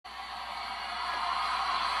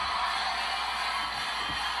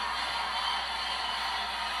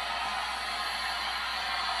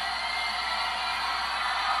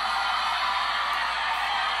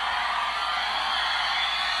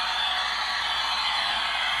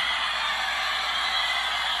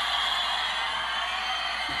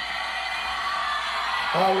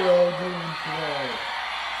How are you all doing today?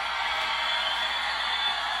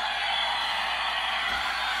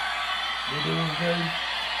 You doing good?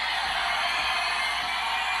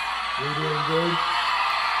 You doing good?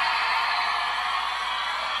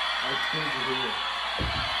 That's good to hear.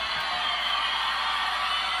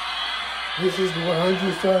 This is the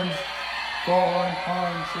 100 Sons Fall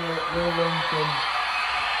Concert Lincoln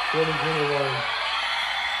 2021.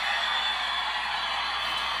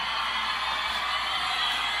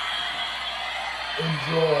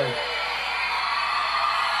 Enjoy.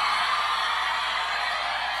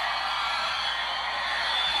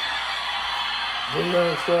 We're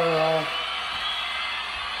going to start off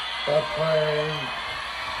by playing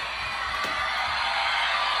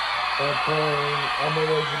I'm a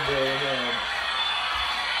Legendary Man.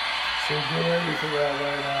 So get ready for that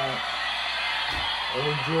right now. And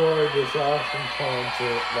enjoy this awesome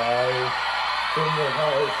concert live from the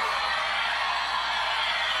house.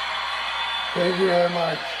 Thank you very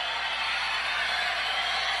much.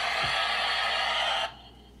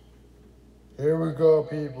 Here we go,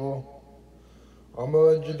 people. I'm a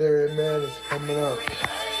Legendary Man is coming up.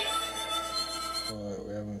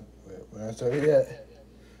 We're not started yet.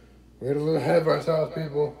 We're a little ahead of ourselves,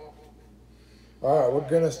 people. Alright, we're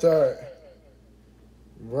gonna start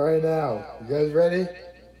right now. You guys ready?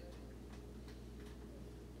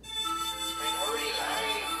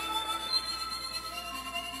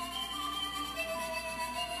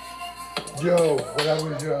 Yo, when I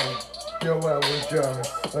was young, I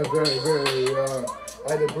was very young. I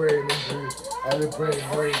had a brain injury, I had a brain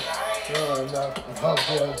break. Not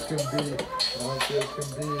healthy as can be,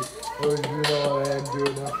 Well, you know what I am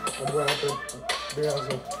doing now. I'm rapping,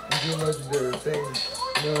 I'm doing legendary things.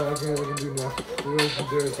 You know what I can do now. The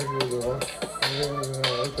legendary thing is the one.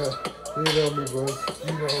 Okay. You know me, bro.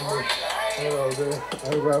 You know me. All day. I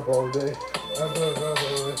rap all day. I rap all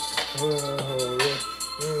day. All day.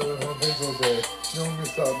 No one can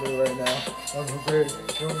stop me right now. I'm great.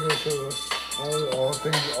 No one can stop me. All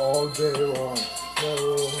things all day long.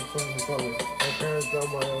 My parents are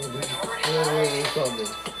my own thing. Something.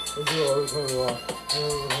 I do all this wrong.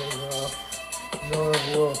 No, I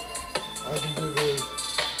will. I can do this.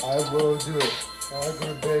 I will do it. I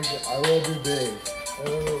can be big. I will be big. I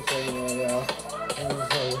don't know something right now. I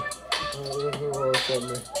don't know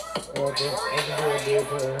something. I can do a day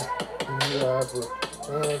player. I can do a rapper. I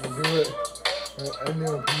can do it.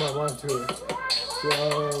 Anyone put my mind to it. So,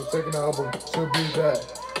 second album. So be that.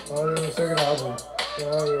 Second album.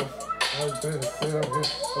 I'm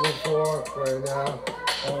before right now.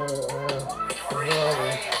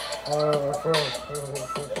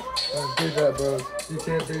 Beat that, bro. You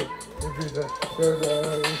can't beat that. You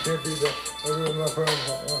can't beat that. My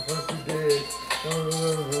first 2 days.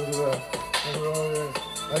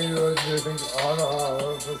 I can do things on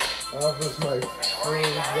off this mic. I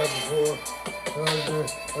did that before.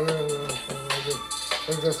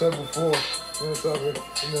 Like I said before, in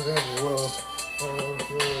the next world.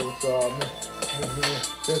 Stop me.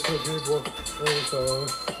 That's what people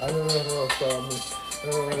I don't know how to stop me.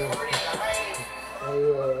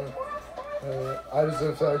 I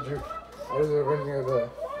deserve statue. I deserve anything like that.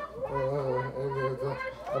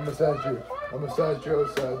 I'm a statue. I'm a statue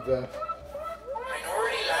outside that.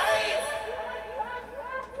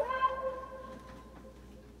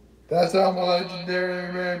 That's how I'm a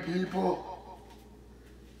Legendary Man, people.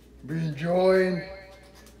 Be enjoying.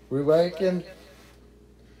 We liking.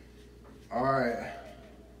 Alright.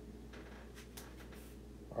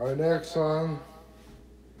 Our next song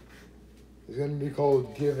is going to be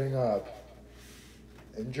called Giving Up.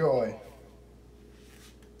 Enjoy.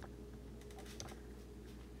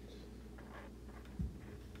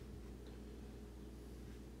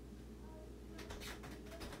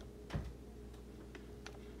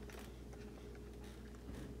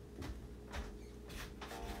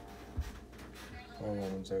 Hold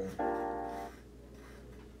on 1 second.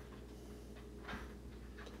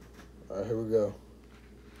 Alright, here we go.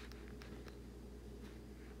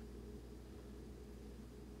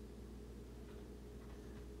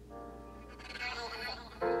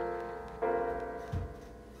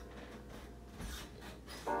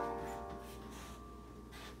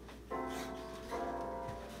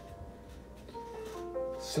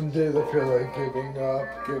 Some days I feel like giving up.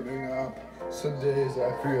 Some days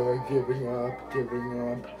I feel like giving up.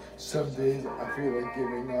 Some days I feel like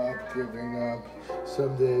giving up.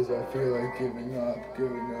 Some days I feel like giving up.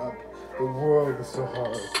 The world is so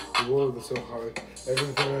hard.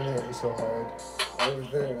 Everything in it is so hard.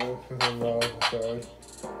 Everything in love is hard.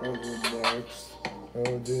 I'll do next.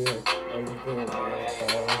 Everything in my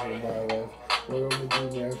life What I'm gonna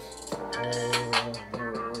do next? What I'm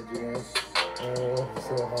gonna do next? It's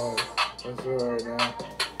so hard. That's right now.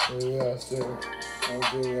 Maybe that's it. I'll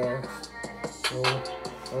do next. I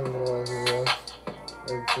don't know what to do next.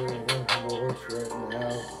 Everything works right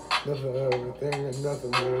now. Everything and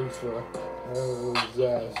nothing works right. A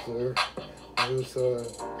disaster. I just I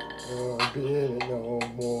don't want to be in it no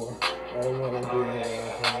more. I don't want to be in it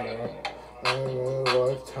no more. I don't want a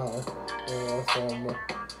lifetime. I don't want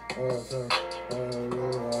I don't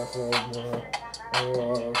really want no more. I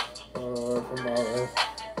want for my life.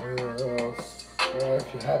 Anyone else?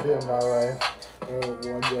 If you're happy in my life,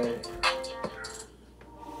 one day.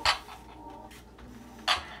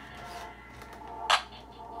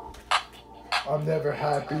 I'm never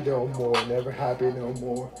happy no more, never happy no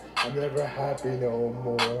more. I'm never happy no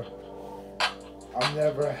more. I'm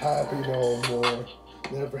never happy no more,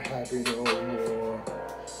 never happy no more.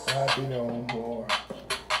 Happy no more.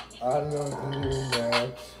 I don't know what to do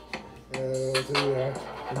next. I don't know what to do next.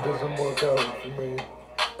 It doesn't work out for me.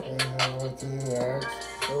 I don't know what to do next.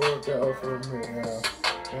 It worked out for me now.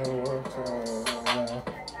 It works out now.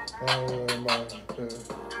 I don't know what to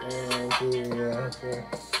do next.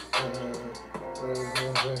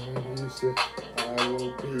 You said I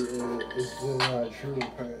will be it. It's just not true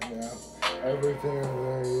right now. Everything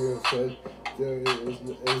that you said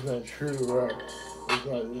is not true, right?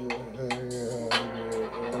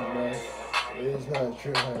 It's not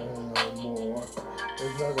true no more.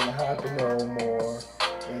 It's not gonna happen no more.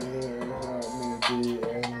 And it's not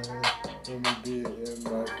gonna be in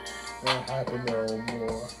my not happen no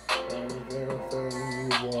more. Everything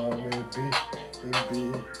you want me to be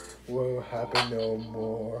will happen no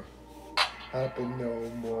more. Happen no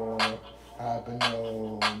more. Happen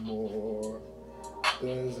no more.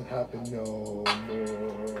 Doesn't happen no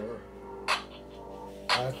more.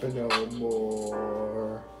 Happen no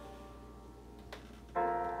more.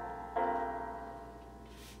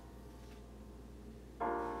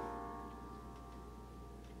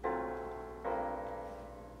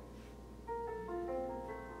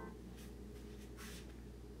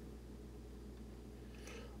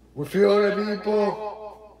 We're feeling it, people.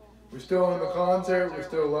 We're still in the concert. We're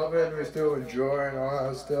still loving. We're still enjoying all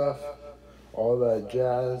that stuff, all that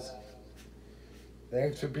jazz.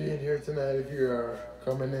 Thanks for being here tonight. If you are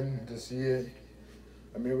coming in to see it,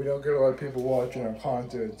 I mean, we don't get a lot of people watching our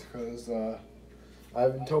concerts because I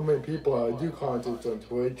haven't told many people how to do concerts on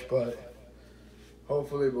Twitch, but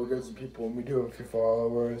hopefully we'll get some people when we do have a few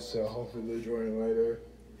followers. So hopefully they'll join later.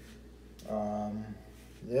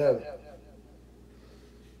 Yeah.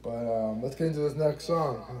 But let's get into this next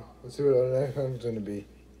song. Let's see what our next song is going to be.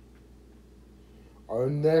 Our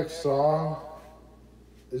next song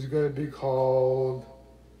is going to be called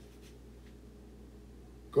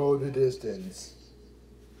Go the Distance.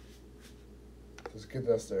 Let's get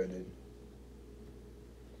that started.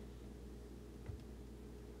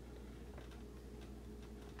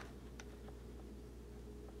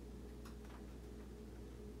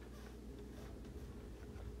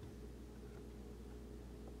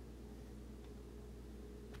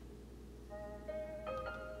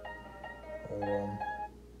 Hold on.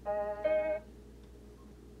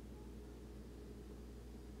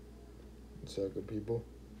 One second, people.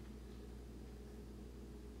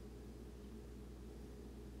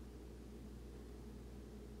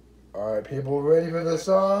 Alright, people, ready for the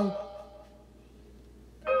song?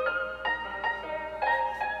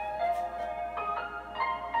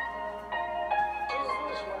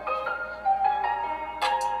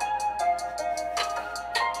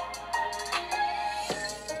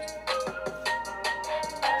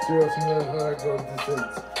 Seriously, man, when I go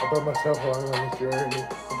distance, I brought myself along on this journey.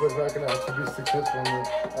 But if I can actually be successful in it,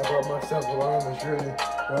 I brought myself along on this journey.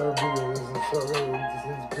 Whatever this is so good, this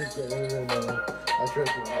is big for everything. I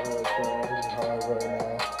trust you, it's hard right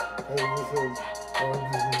now. Hey, this is right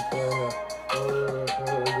now.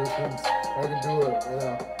 Distance, I can do it, you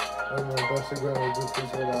know. I'm the best to go with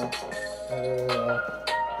distance right now. It's hard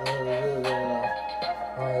right now.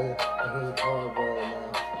 I can go right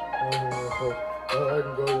now. I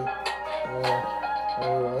can do it.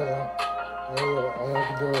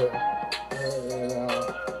 Right now.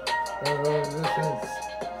 Distance.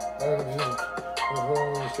 I'm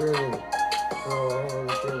journey.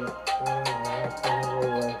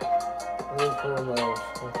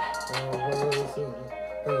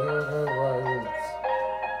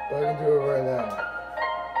 But I can do it right now.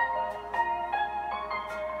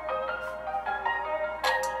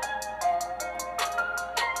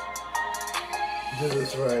 Do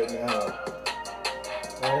this right now.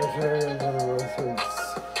 I'm sharing the lessons.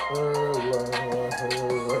 Right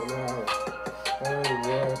now.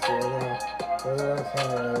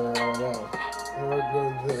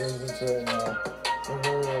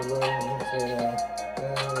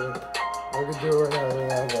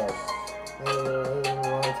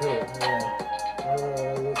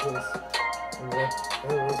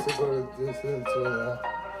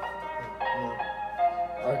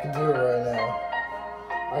 I can do it right now.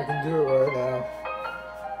 I can do it right now.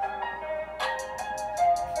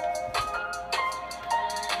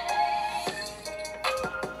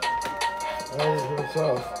 I was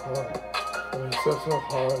myself. I mean, so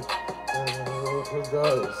hard. And look what it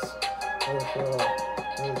does. I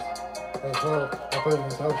put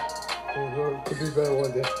myself to be better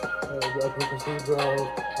one day. I put myself down.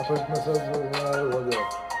 I put myself down one day.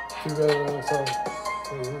 To be better than myself.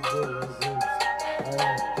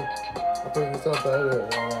 I put myself better right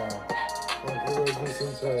now. I feel like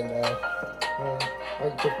distance right now. I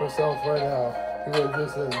can put myself right now. Feel like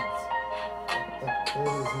distance. I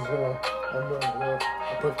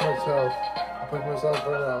put myself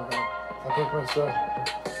right now. I put myself.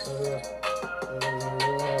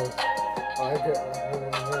 I get.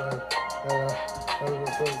 I'm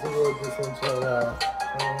supposed to go distance right now.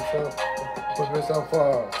 I put myself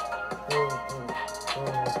far.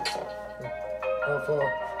 How far?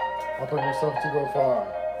 I put myself to go far.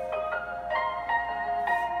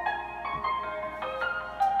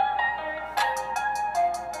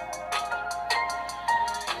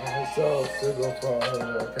 Myself to go far.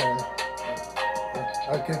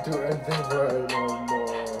 I can't do anything right no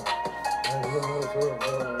more. I love so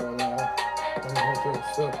far now. I'm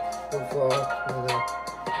just so far.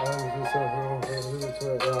 I'm just so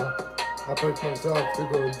right now. I put myself to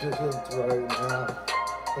go distance right now.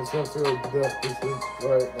 Myself to go distance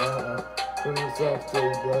right now. Put myself to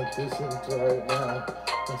go distance right now.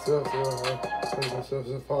 Put myself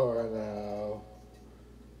so far right now.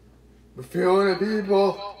 We're feeling it,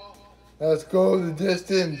 people. Let's go the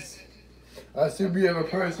distance. I assume you have a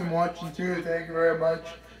person watching too. Thank you very much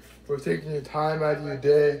for taking your time out of your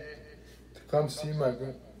day to come see my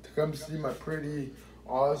pretty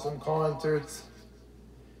awesome concerts.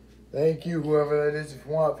 Thank you, whoever that is. If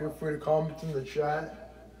you want, feel free to comment in the chat.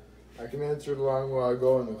 I can answer it along while I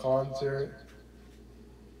go in the concert.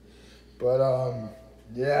 But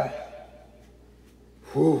yeah.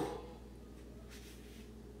 Whew.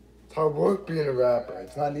 It's hard work being a rapper.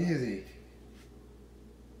 It's not easy.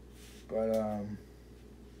 But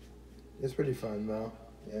it's pretty fun though,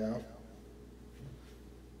 you know?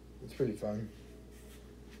 It's pretty fun.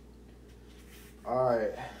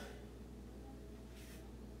 Alright.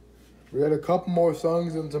 We got a couple more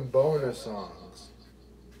songs and some bonus songs.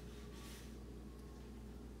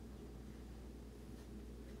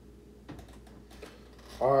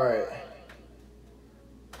 Alright.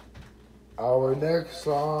 Our next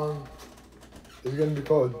song is going to be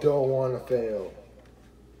called Don't Wanna Fail.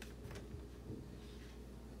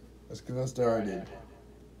 Let's get started.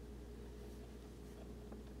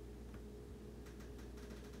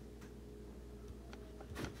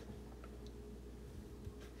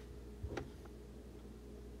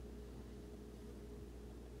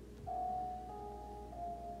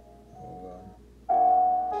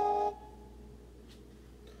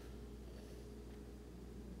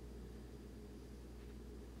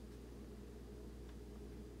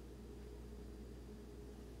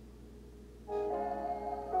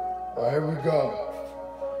 Alright, here we go.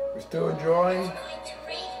 We're still enjoying.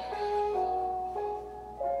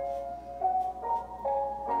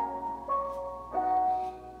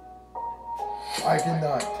 I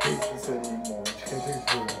cannot take this anymore. Can't take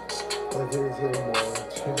this anymore.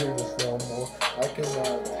 Can't take this no more. I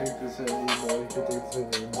cannot take this anymore. You can't take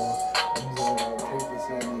this anymore. I'm not gonna take this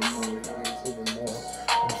anymore. You can't take this anymore.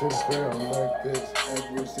 I'm just feeling like this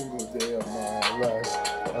every single day of my life.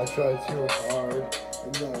 I try too hard.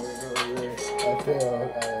 And no, I failed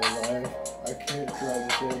at life. I can't try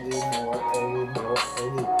this anymore.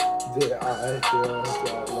 Any day I failed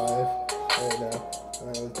at life. Right now,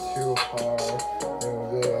 too hard. And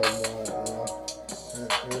I'm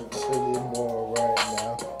not this anymore right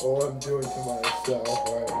now. All I'm doing to myself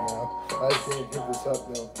right now. I can't give this up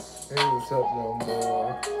no more.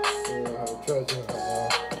 I try too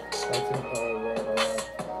hard. I too hard right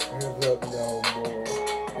now. Give this up no more.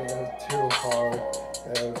 It's too hard.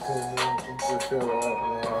 To feel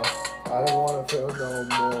right now. I don't want to fail no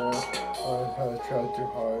more. I try too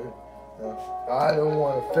hard. I don't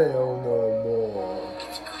want to fail no more.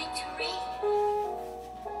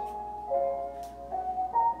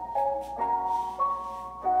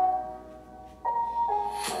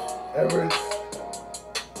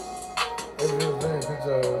 Everything is a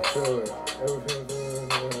failure. Everything is a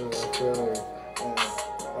failure. I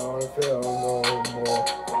don't want to feel no more.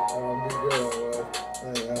 I wanna be good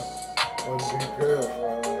right now. I wanna be good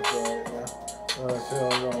right now. I wanna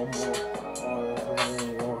feel no more. I wanna feel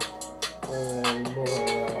no more. Anymore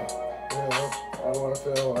now. You know, I wanna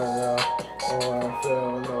feel right now. I wanna feel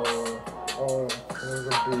no more. I wanna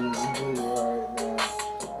be right now.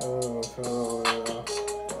 I wanna feel right now.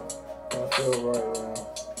 I feel right now.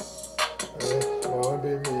 I wanna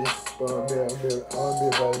be me, but I wanna be a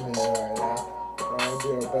better me right now. I wanna be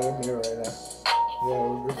a better me right now. Yeah,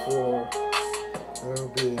 before, it'll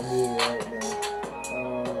be me right now. I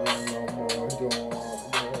don't want no more, don't want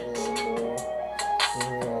no more.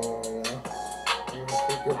 Right now. I'm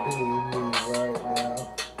sick of being me right now.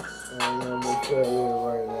 And I'm a failure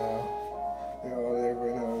right now. You know, they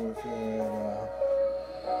really know I'm a failure right now.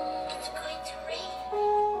 It's going to rain.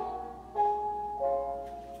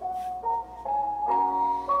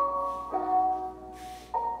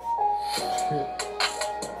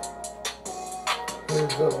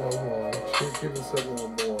 Here's up no more. She give us up no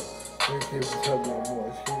more. She give us up no more.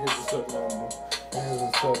 She give us up no more. Give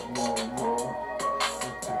us up no more.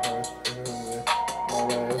 My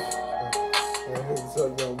life. Give us up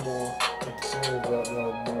no more. Give us up no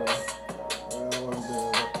more. I don't want to do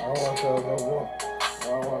it. I don't want to feel no more. I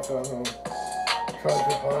don't want to feel no more. Try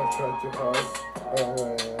too hard. Try too hard. In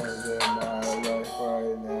my life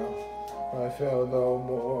right now. I feel no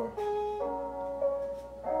more.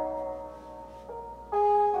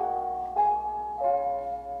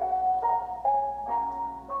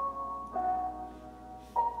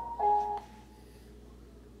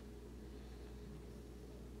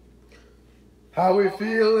 How we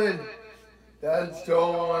feeling? That's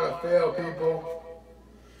don't want to fail, people.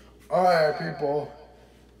 Alright, people.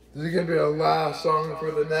 This is going to be our last song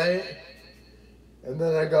for the night. And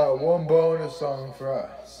then I got one bonus song for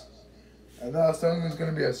us. And that song is going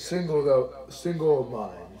to be a single of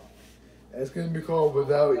mine. And it's going to be called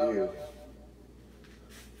Without You.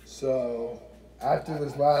 So, after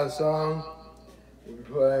this last song, we'll be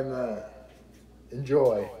playing that.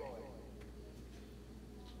 Enjoy.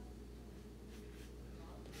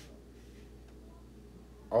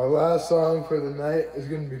 Our last song for the night is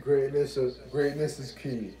going to be Greatness is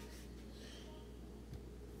Key.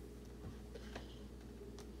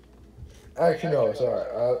 Actually, no, sorry.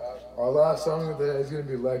 Our last song of the night is going to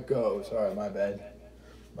be Let Go. Sorry, my bad.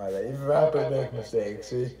 My bad. Even rappers make mistakes,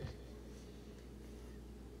 see?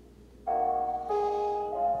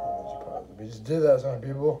 We just did that song,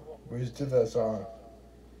 people. We just did that song.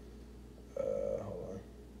 Hold on.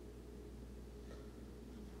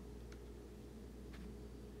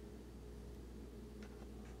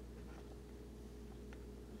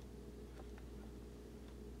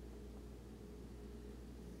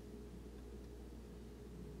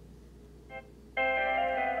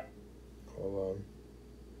 Hold on.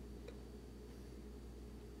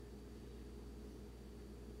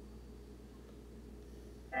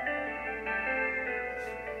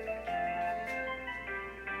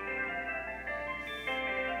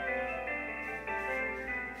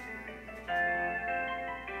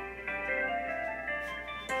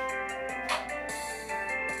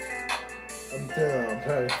 I'm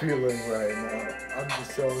tired of feeling right now. I'm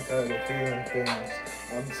just so tired of feeling things.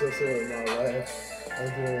 I'm so sick of my life. I'm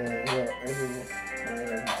doing anymore.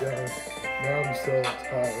 I'm done. Now I'm so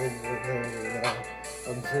tired of it now.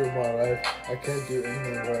 I'm through my life. I can't do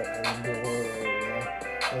anything right anymore right now.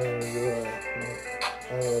 I don't do it.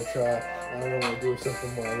 I don't try. I don't want to do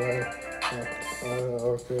something in my life. I don't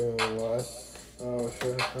know what. Oh,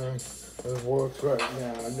 shit. It works right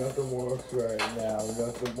now. Nothing works right now.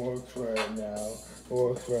 Nothing works right now.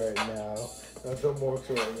 Works right now. Nothing works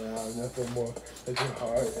right now. Nothing works. It's too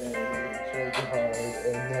hard and it's too hard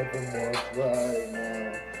and nothing works right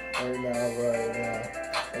now. Right now, right now.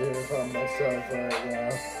 I gotta find myself right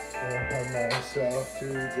now. I gotta find myself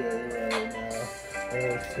today right now. And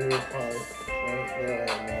it's too hard.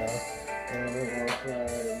 Right now. And it works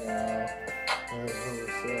right now. And it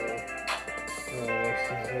works so.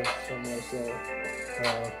 To myself.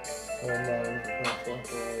 I'm not myself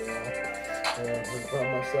right now. By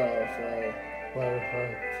myself,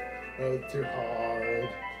 it's too hard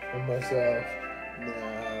for myself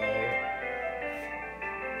now.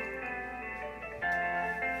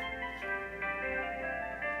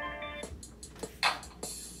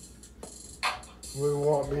 What do you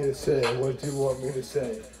want me to say? What do you want me to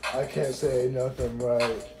say? I can't say nothing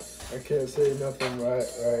right. I can't say nothing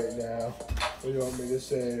right now. What do you want me to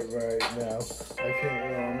say right now? I can't,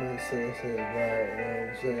 you want me to say right, you know what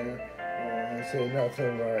I'm saying? I say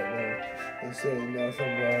nothing right now. I say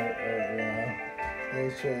nothing right now. I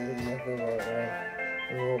say nothing right now.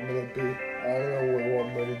 You want me to be I don't know what you want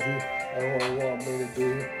me to do. I don't know what you want me to do.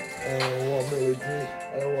 I don't know what you want me to do.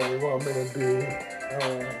 I don't know what you want me to be. I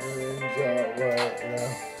don't want things out right now.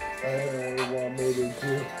 I don't know what you want me to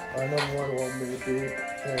do. I know what you want me to be.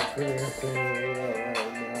 Can't figure things out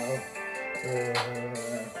right now.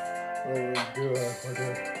 What we do it for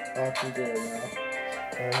this. Off we go now.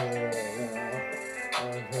 I don't know right now. I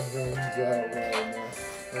don't know things out right now.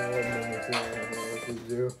 I don't know what to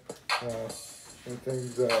do.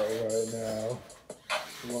 Things out right now.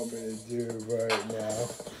 What want me to do right now?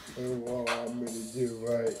 What you want me to do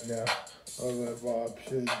right now? I have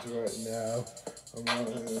options right now. I have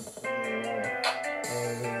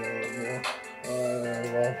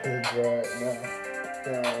options right now.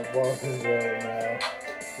 I have options right now.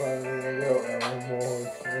 Finally, I got one more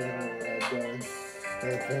thing I've done.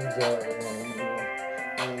 And things out right now.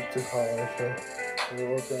 And it's too hard, so we're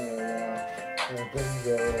working right now. And things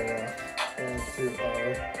out right now. And it's too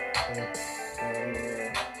hard. And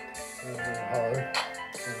hard.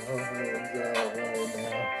 Things out right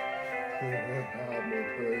now. Help me,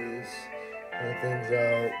 please. Things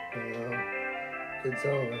out,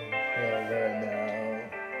 consoling right now.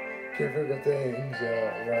 Can't figure things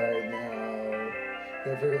out right now.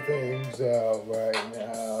 Can't figure things out right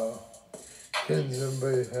now. Can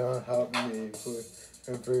somebody help me, please?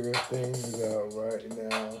 Can't figure things out right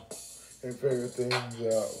now. Can't figure things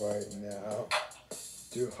out right now.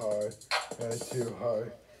 Too hard. That's too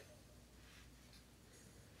hard.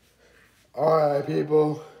 Alright,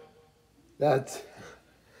 people. That's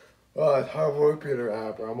hard work being a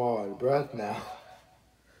rapper. I'm all out of breath now.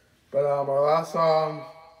 But our last song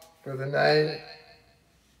for the night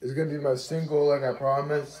is gonna be my single, like I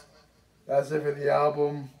promised. That's it for the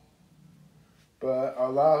album. But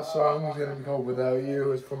our last song is gonna be called Without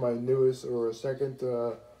You. It's for my newest or second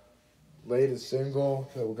latest single.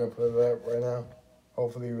 So we're gonna put it up right now.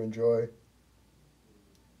 Hopefully you enjoy.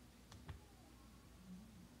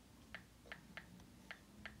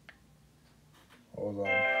 Hold on.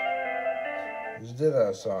 Just did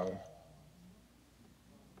that song.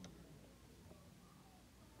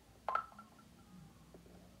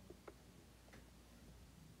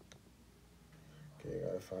 Okay,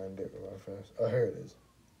 gotta find it real fast. Oh, here it is.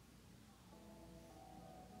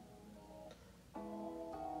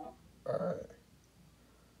 Alright.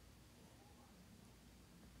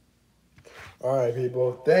 Alright,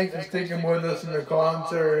 people. Thanks for sticking with us in the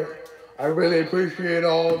concert. I really appreciate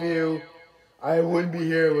all of you. I wouldn't be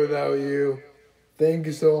here without you. Thank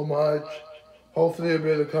you so much. Hopefully I'll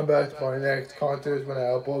be able to come back to my next concerts when I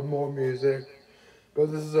upload more music.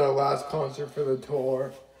 But this is our last concert for the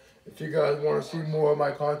tour. If you guys want to see more of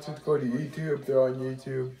my concerts, go to YouTube. They're on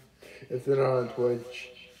YouTube. If they're not on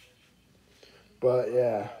Twitch. But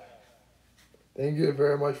yeah. Thank you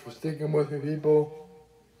very much for sticking with me, people.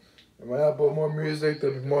 And when I upload more music,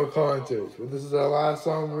 there'll be more concerts. But this is our last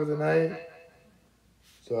song for the night.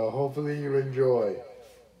 So hopefully you enjoy.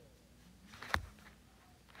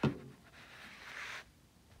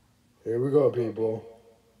 Here we go, people.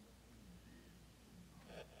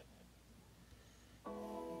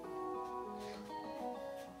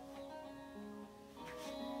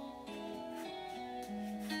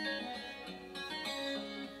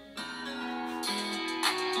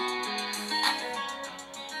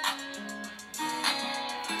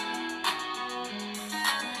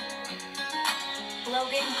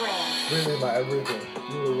 Logan Graham. Really my everything.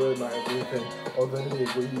 You were really my everything. All the need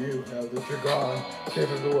were you. Now that you're gone, can't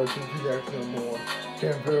figure what you do next no more.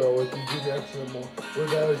 Can't figure out what you do next no more.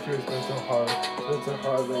 Without you, it's been so hard. It's been so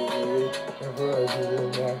hard lately. Can't figure out what you do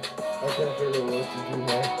next. I can't figure out what you do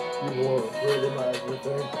next. You were really my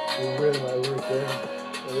everything. You were really my everything.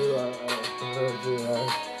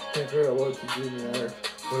 Can't figure out what you do next.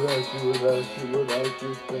 Without you,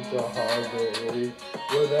 it's been so hard lately.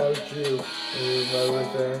 Without you, you're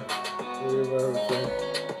everything. You're everything.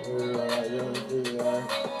 You're my everything.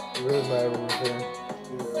 You're my everything.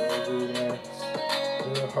 You're everything.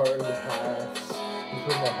 You're my heart in the half. You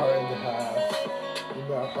put my heart in the half. You made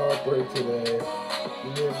my heart break today. You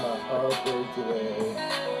made my heart break today.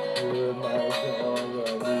 You're my everything. All that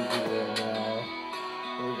I need you right now.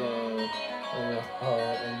 You're going in my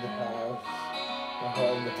heart in the half. My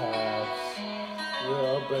heart in the half. You're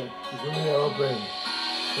open. You put me open.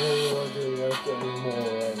 I don't want to do that anymore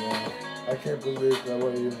right now. I can't believe that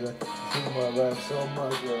way you've been in my life so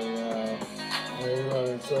much right now.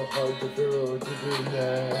 It's so hard to figure out what to do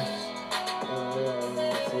next. I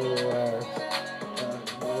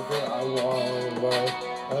want in life.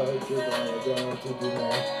 I don't know what to do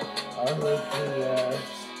next. I'm going to do next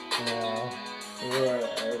now.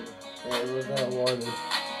 Everything I wanted.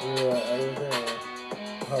 Everything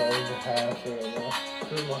heart in half right now.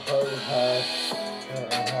 Split my heart in half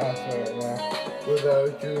right now.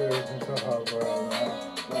 Without you, it's so hard right now.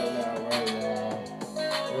 Right now.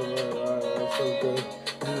 So good.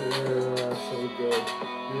 You are so good.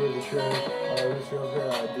 You were the truth. I was something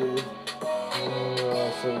I did. You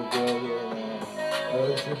are so good right now. I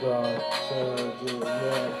let you go. So do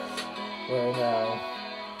next right now.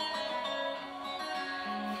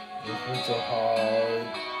 It's so hard.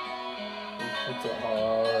 It's so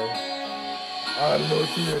hard. I don't know what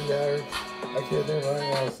to do next. I can't think of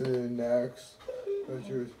anything else to do next. But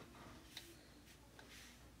yours.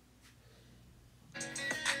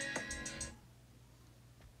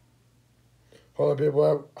 Hold on,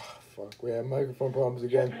 people. Fuck, we have microphone problems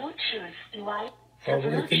again. Bluetooth device. Oh, we're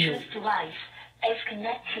gonna continue. Bluetooth device is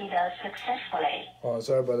connected successfully. Oh,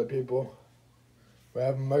 sorry about the people. We're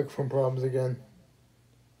having microphone problems again.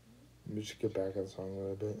 Let me just get back on the song a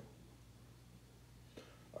little bit.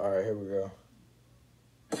 Alright, here we go.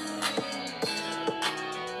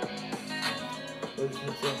 This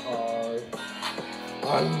is so hard.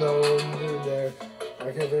 I don't know what to do next. I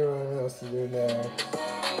can't think of anything else to do next.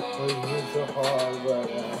 This is so hard right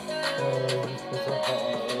now. This is so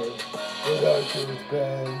hard. Without you, it's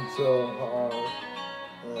been so hard.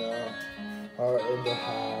 Yeah. Heart in the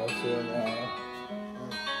house right now.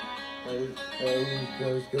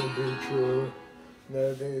 Everything's gonna be true. And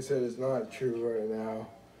everything you said is not true right now.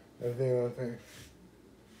 Everything.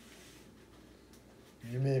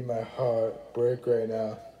 You made my heart break right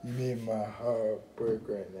now. You made my heart break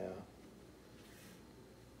right now.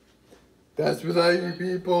 That's without you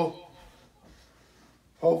people.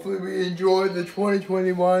 Hopefully we enjoyed the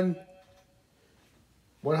 2021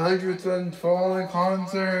 100th and Fallen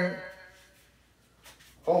concert.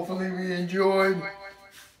 Hopefully we enjoyed.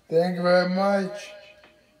 Thank you very much.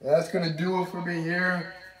 That's gonna do it for me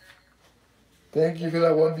here. Thank you for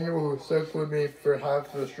that one viewer who stuck with me for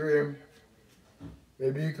half the stream.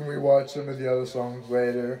 Maybe you can rewatch some of the other songs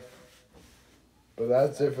later. But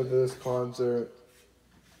that's it for this concert.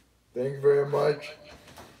 Thank you very much.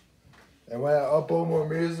 And when I upload more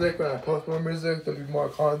music, when I post more music, there'll be more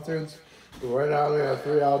concerts. But right now we have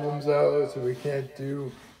 3 albums out, so we can't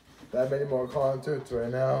do that many more concerts right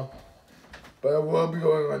now. But I will be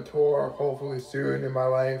going on tour hopefully soon in my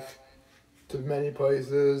life to many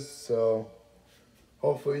places. So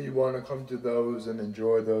hopefully you want to come to those and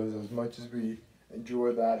enjoy those as much as we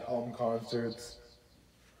enjoy that home concerts.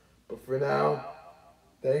 But for now,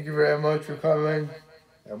 thank you very much for coming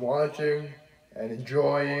and watching and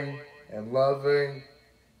enjoying and loving.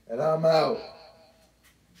 And I'm out.